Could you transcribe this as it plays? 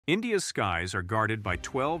India's skies are guarded by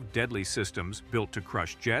 12 deadly systems built to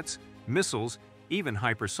crush jets, missiles, even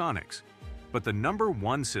hypersonics. But the number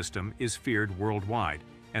one system is feared worldwide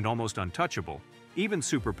and almost untouchable. Even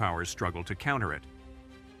superpowers struggle to counter it.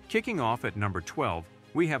 Kicking off at number 12,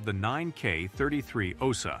 we have the 9K-33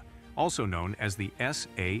 OSA, also known as the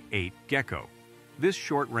SA-8 Gecko. This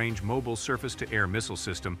short-range mobile surface-to-air missile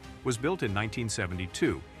system was built in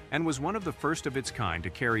 1972 and was one of the first of its kind to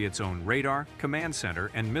carry its own radar, command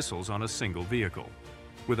center, and missiles on a single vehicle.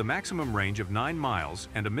 With a maximum range of 9 miles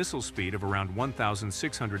and a missile speed of around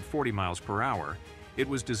 1,640 miles per hour, it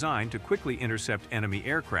was designed to quickly intercept enemy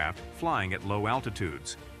aircraft flying at low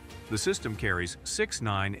altitudes. The system carries 6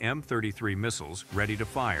 9M33 missiles ready to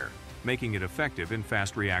fire, making it effective in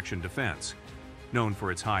fast-reaction defense. Known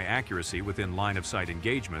for its high accuracy within line-of-sight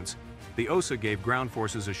engagements, the OSA gave ground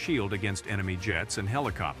forces a shield against enemy jets and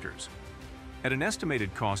helicopters. At an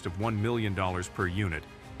estimated cost of $1 million per unit,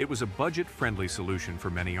 it was a budget-friendly solution for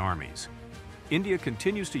many armies. India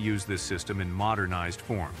continues to use this system in modernized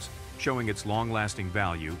forms, showing its long-lasting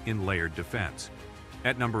value in layered defense.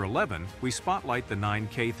 At number 11, we spotlight the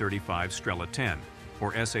 9K-35 Strela 10,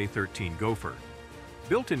 or SA-13 Gopher.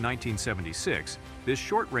 Built in 1976, this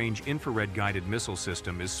short-range infrared-guided missile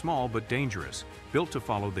system is small but dangerous, built to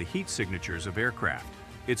follow the heat signatures of aircraft.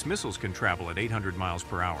 Its missiles can travel at 800 miles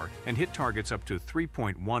per hour and hit targets up to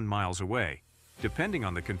 3.1 miles away. Depending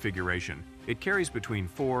on the configuration, it carries between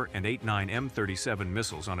 4 and 8 9M37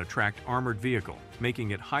 missiles on a tracked armored vehicle,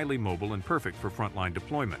 making it highly mobile and perfect for frontline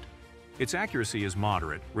deployment. Its accuracy is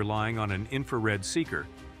moderate, relying on an infrared seeker,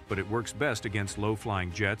 but it works best against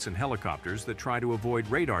low-flying jets and helicopters that try to avoid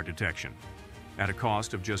radar detection. At a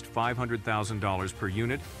cost of just $500,000 per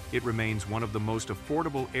unit, it remains one of the most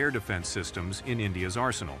affordable air defense systems in India's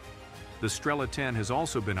arsenal. The Strela 10 has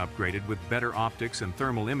also been upgraded with better optics and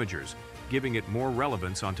thermal imagers, giving it more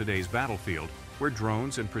relevance on today's battlefield, where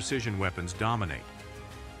drones and precision weapons dominate.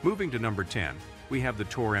 Moving to number 10, we have the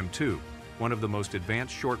TOR-M2, one of the most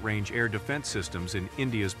advanced short-range air defense systems in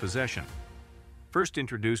India's possession. First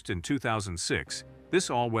introduced in 2006, this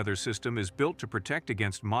all-weather system is built to protect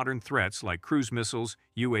against modern threats like cruise missiles,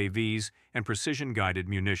 UAVs, and precision-guided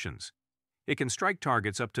munitions. It can strike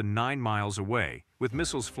targets up to 9 miles away, with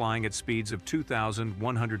missiles flying at speeds of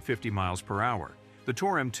 2,150 miles per hour. The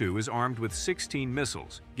TOR-M2 is armed with 16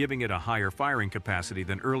 missiles, giving it a higher firing capacity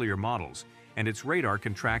than earlier models, and its radar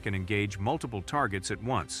can track and engage multiple targets at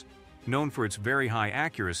once. Known for its very high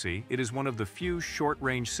accuracy, it is one of the few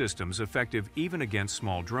short-range systems effective even against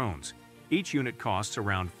small drones. Each unit costs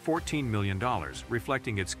around $14 million,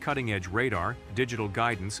 reflecting its cutting-edge radar, digital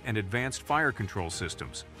guidance, and advanced fire control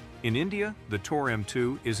systems. In India, the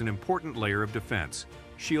TOR-M2 is an important layer of defense,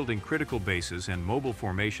 shielding critical bases and mobile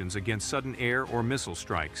formations against sudden air or missile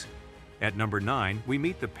strikes. At number 9, we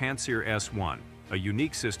meet the Pantsir S-1, a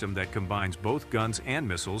unique system that combines both guns and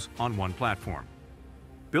missiles on one platform.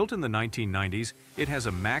 Built in the 1990s, it has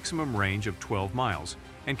a maximum range of 12 miles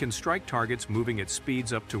and can strike targets moving at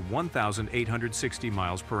speeds up to 1,860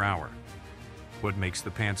 miles per hour. What makes the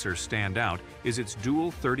Pantsir stand out is its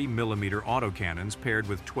dual 30mm autocannons paired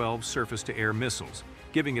with 12 surface-to-air missiles,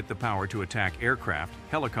 giving it the power to attack aircraft,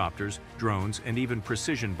 helicopters, drones, and even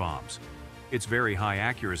precision bombs. Its very high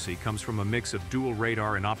accuracy comes from a mix of dual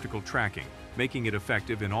radar and optical tracking, making it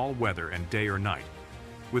effective in all weather and day or night.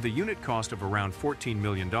 With a unit cost of around $14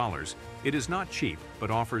 million, it is not cheap but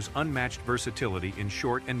offers unmatched versatility in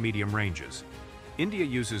short and medium ranges. India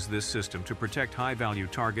uses this system to protect high-value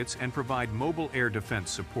targets and provide mobile air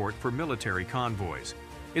defense support for military convoys.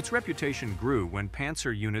 Its reputation grew when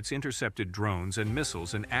Pantsir units intercepted drones and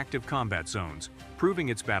missiles in active combat zones, proving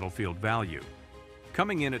its battlefield value.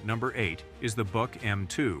 Coming in at number 8 is the Buk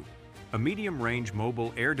M2, a medium-range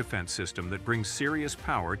mobile air defense system that brings serious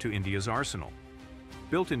power to India's arsenal.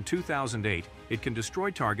 Built in 2008, it can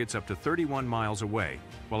destroy targets up to 31 miles away,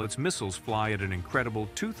 while its missiles fly at an incredible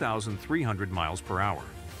 2,300 miles per hour.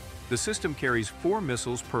 The system carries 4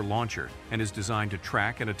 missiles per launcher and is designed to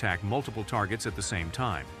track and attack multiple targets at the same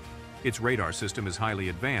time. Its radar system is highly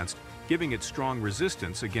advanced, giving it strong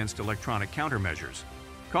resistance against electronic countermeasures.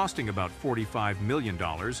 Costing about $45 million,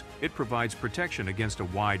 it provides protection against a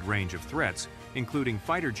wide range of threats, including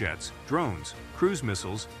fighter jets, drones, cruise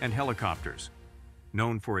missiles, and helicopters.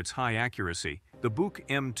 Known for its high accuracy, the Buk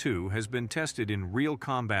M2 has been tested in real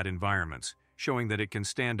combat environments, showing that it can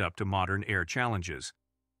stand up to modern air challenges.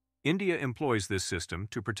 India employs this system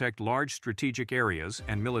to protect large strategic areas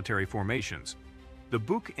and military formations. The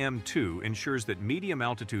Buk M2 ensures that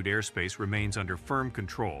medium-altitude airspace remains under firm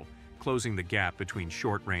control, closing the gap between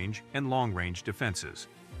short-range and long-range defenses.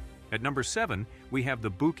 At number 7, we have the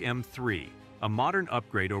Buk M3, a modern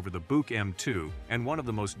upgrade over the Buk M2 and one of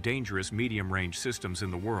the most dangerous medium-range systems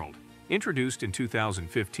in the world. Introduced in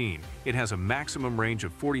 2015, it has a maximum range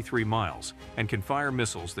of 43 miles and can fire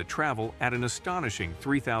missiles that travel at an astonishing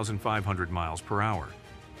 3,500 miles per hour.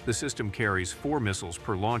 The system carries 4 missiles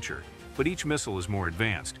per launcher, but each missile is more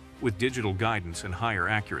advanced, with digital guidance and higher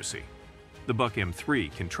accuracy. The Buk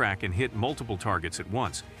M3 can track and hit multiple targets at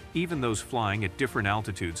once, even those flying at different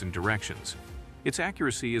altitudes and directions. Its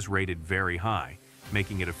accuracy is rated very high,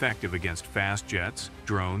 making it effective against fast jets,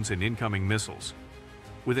 drones, and incoming missiles.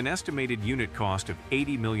 With an estimated unit cost of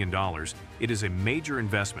 $80 million, it is a major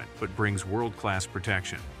investment but brings world-class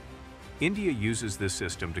protection. India uses this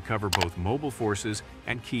system to cover both mobile forces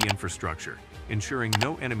and key infrastructure, ensuring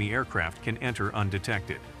no enemy aircraft can enter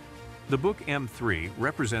undetected. The Buk M3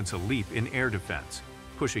 represents a leap in air defense,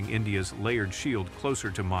 pushing India's layered shield closer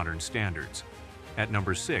to modern standards. At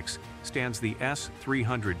number 6 stands the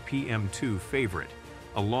S-300 PM2 Favorite,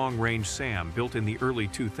 a long-range SAM built in the early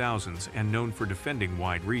 2000s and known for defending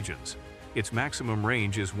wide regions. Its maximum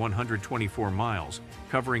range is 124 miles,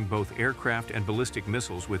 covering both aircraft and ballistic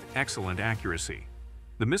missiles with excellent accuracy.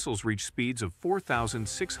 The missiles reach speeds of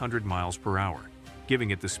 4,600 miles per hour,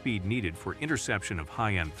 giving it the speed needed for interception of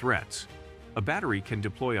high-end threats. A battery can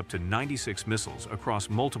deploy up to 96 missiles across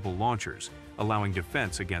multiple launchers, allowing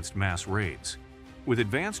defense against mass raids. With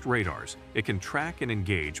advanced radars, it can track and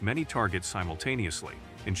engage many targets simultaneously,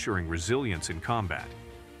 ensuring resilience in combat.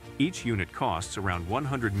 Each unit costs around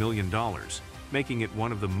 $100 million, making it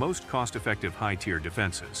one of the most cost-effective high-tier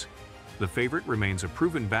defenses. The Favorite remains a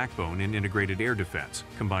proven backbone in integrated air defense,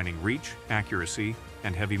 combining reach, accuracy,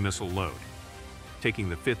 and heavy missile load. Taking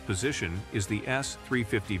the 5th position is the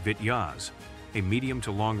S-350 Vityaz, a medium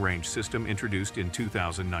to long-range system introduced in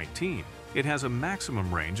 2019. It has a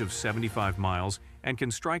maximum range of 75 miles and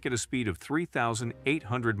can strike at a speed of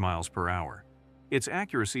 3,800 miles per hour. Its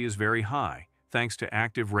accuracy is very high, thanks to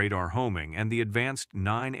active radar homing and the advanced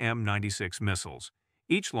 9M96 missiles.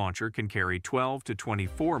 Each launcher can carry 12 to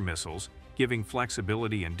 24 missiles, giving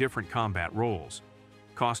flexibility in different combat roles.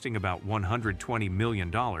 Costing about $120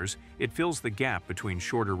 million, it fills the gap between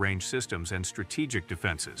shorter-range systems and strategic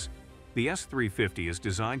defenses. The S-350 is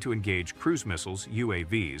designed to engage cruise missiles,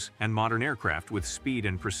 UAVs, and modern aircraft with speed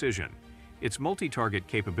and precision. Its multi-target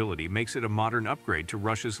capability makes it a modern upgrade to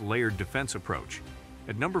Russia's layered defense approach.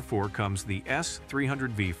 At number 4 comes the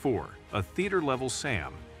S-300V4, a theater-level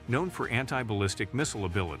SAM known for anti-ballistic missile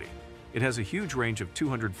ability. It has a huge range of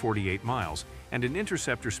 248 miles and an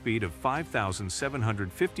interceptor speed of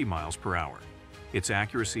 5,750 miles per hour. Its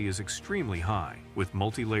accuracy is extremely high, with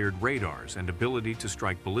multi-layered radars and ability to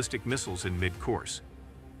strike ballistic missiles in mid-course.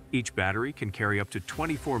 Each battery can carry up to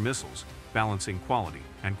 24 missiles, balancing quality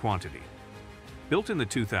and quantity. Built in the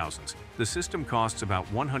 2000s, the system costs about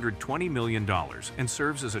 $120 million and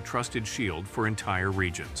serves as a trusted shield for entire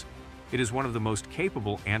regions. It is one of the most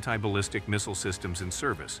capable anti-ballistic missile systems in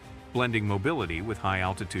service, blending mobility with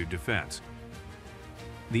high-altitude defense.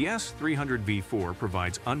 The S-300V4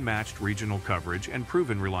 provides unmatched regional coverage and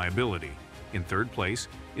proven reliability. In third place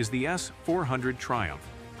is the S-400 Triumph,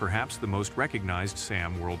 perhaps the most recognized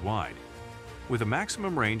SAM worldwide. With a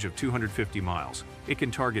maximum range of 250 miles, it can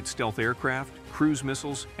target stealth aircraft, cruise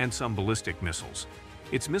missiles, and some ballistic missiles.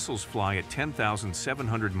 Its missiles fly at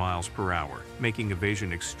 10,700 miles per hour, making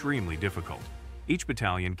evasion extremely difficult. Each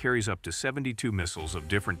battalion carries up to 72 missiles of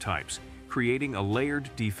different types, creating a layered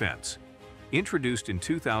defense. Introduced in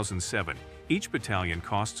 2007, each battalion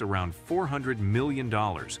costs around $400 million,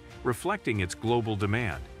 reflecting its global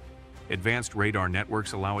demand. Advanced radar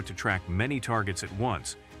networks allow it to track many targets at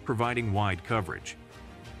once, providing wide coverage.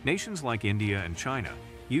 Nations like India and China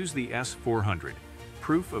use the S-400,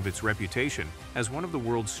 proof of its reputation as one of the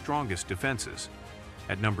world's strongest defenses.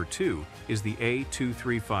 At number 2 is the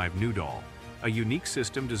A-235 Newdahl, a unique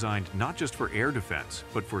system designed not just for air defense,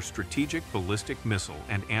 but for strategic ballistic missile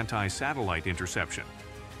and anti-satellite interception.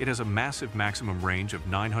 It has a massive maximum range of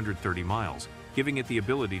 930 miles, giving it the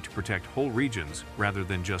ability to protect whole regions rather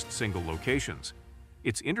than just single locations.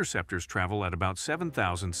 Its interceptors travel at about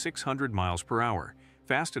 7,600 miles per hour,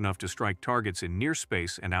 fast enough to strike targets in near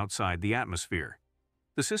space and outside the atmosphere.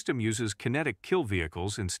 The system uses kinetic kill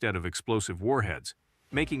vehicles instead of explosive warheads,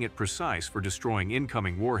 making it precise for destroying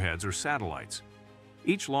incoming warheads or satellites.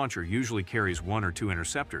 Each launcher usually carries 1 or 2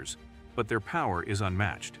 interceptors, but their power is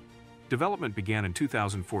unmatched. Development began in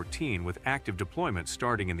 2014 with active deployment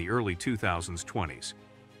starting in the early 2020s.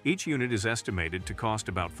 Each unit is estimated to cost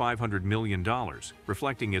about $500 million,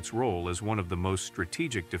 reflecting its role as one of the most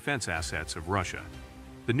strategic defense assets of Russia.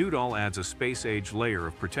 The Newdahl adds a space-age layer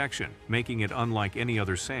of protection, making it unlike any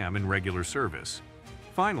other SAM in regular service.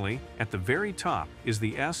 Finally, at the very top is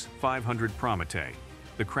the S-500 Prometey,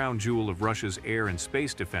 the crown jewel of Russia's air and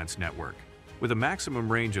space defense network. With a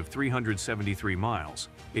maximum range of 373 miles,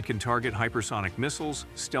 it can target hypersonic missiles,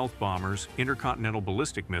 stealth bombers, intercontinental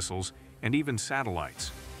ballistic missiles, and even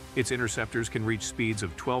satellites. Its interceptors can reach speeds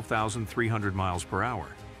of 12,300 miles per hour,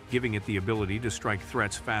 giving it the ability to strike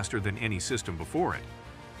threats faster than any system before it.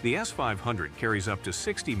 The S-500 carries up to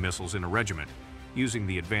 60 missiles in a regiment, using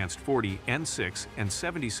the advanced 40 N6 and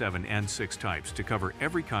 77 N6 types to cover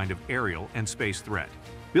every kind of aerial and space threat.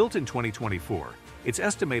 Built in 2024, its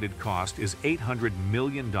estimated cost is $800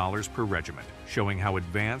 million per regiment, showing how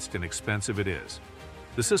advanced and expensive it is.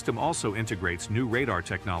 The system also integrates new radar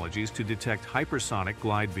technologies to detect hypersonic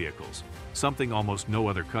glide vehicles, something almost no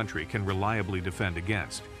other country can reliably defend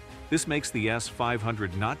against. This makes the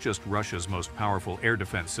S-500 not just Russia's most powerful air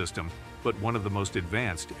defense system, but one of the most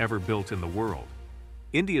advanced ever built in the world.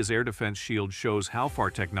 India's air defense shield shows how far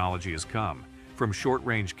technology has come, from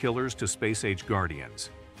short-range killers to space-age guardians.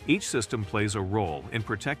 Each system plays a role in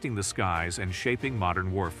protecting the skies and shaping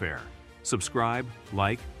modern warfare. Subscribe,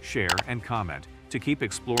 like, share, and comment to keep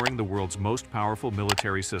exploring the world's most powerful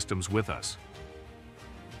military systems with us.